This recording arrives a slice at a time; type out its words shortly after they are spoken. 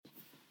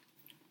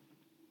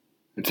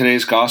In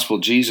today's gospel,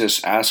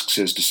 Jesus asks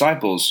his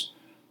disciples,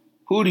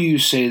 "Who do you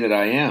say that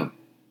I am?"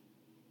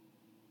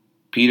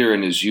 Peter,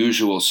 in his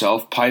usual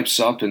self, pipes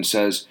up and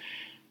says,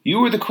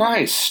 "You are the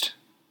Christ."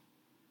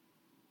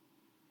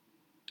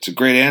 It's a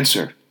great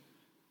answer,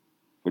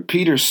 but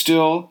Peter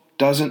still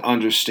doesn't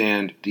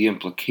understand the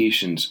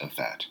implications of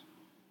that.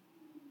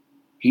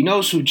 He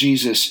knows who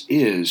Jesus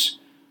is,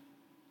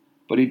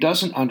 but he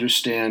doesn't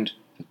understand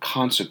the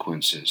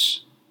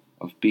consequences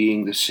of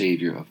being the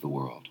Savior of the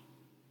world.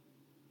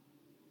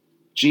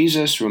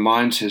 Jesus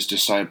reminds his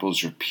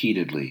disciples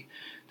repeatedly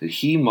that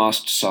he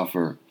must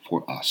suffer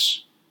for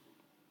us.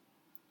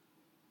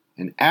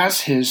 And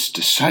as his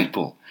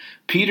disciple,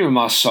 Peter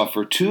must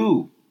suffer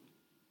too.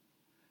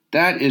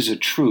 That is a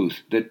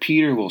truth that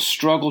Peter will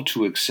struggle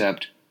to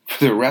accept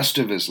for the rest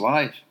of his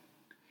life.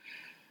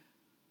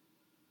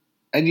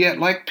 And yet,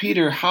 like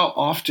Peter, how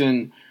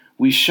often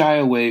we shy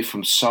away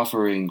from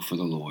suffering for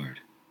the Lord.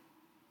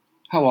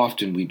 How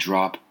often we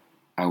drop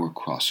our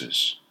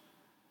crosses.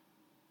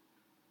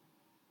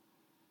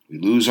 We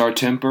lose our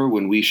temper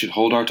when we should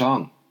hold our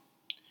tongue.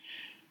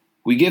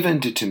 We give in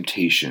to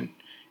temptation,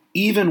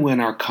 even when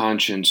our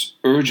conscience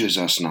urges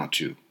us not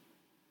to.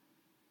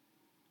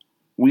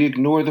 We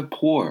ignore the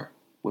poor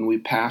when we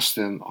pass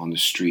them on the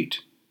street.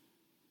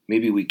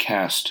 Maybe we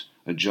cast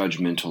a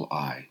judgmental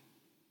eye.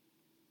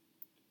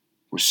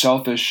 We're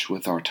selfish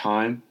with our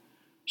time,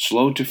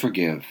 slow to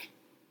forgive,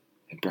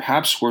 and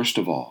perhaps worst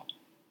of all,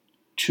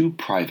 too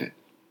private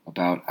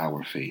about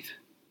our faith.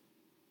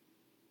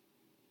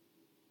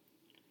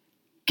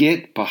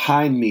 Get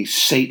behind me,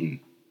 Satan.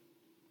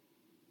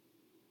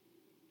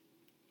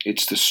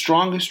 It's the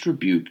strongest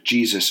rebuke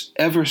Jesus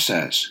ever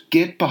says.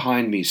 Get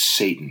behind me,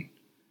 Satan.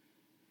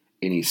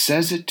 And he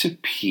says it to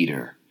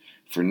Peter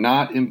for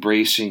not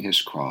embracing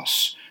his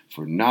cross,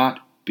 for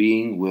not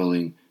being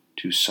willing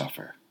to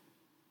suffer.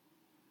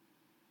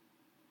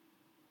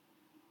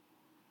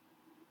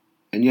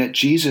 And yet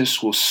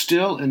Jesus will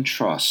still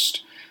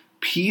entrust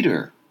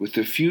Peter with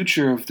the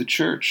future of the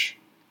church,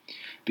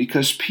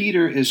 because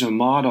Peter is a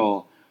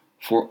model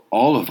for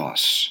all of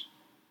us.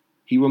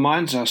 He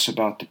reminds us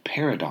about the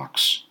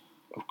paradox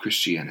of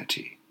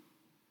Christianity.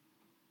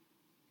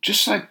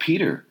 Just like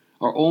Peter,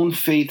 our own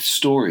faith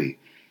story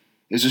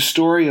is a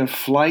story of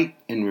flight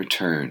and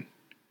return,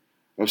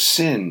 of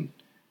sin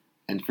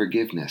and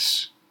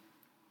forgiveness,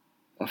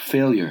 of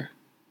failure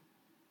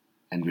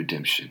and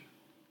redemption.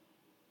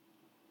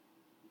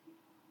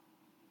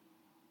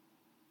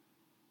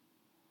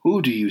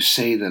 Who do you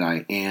say that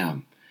I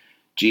am?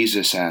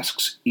 Jesus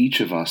asks each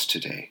of us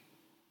today.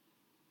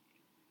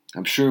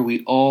 I'm sure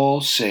we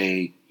all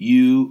say,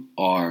 "You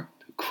are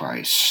the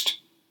Christ."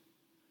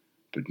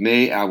 But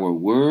may our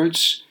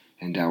words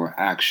and our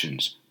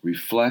actions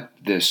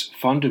reflect this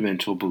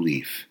fundamental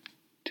belief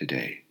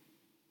today.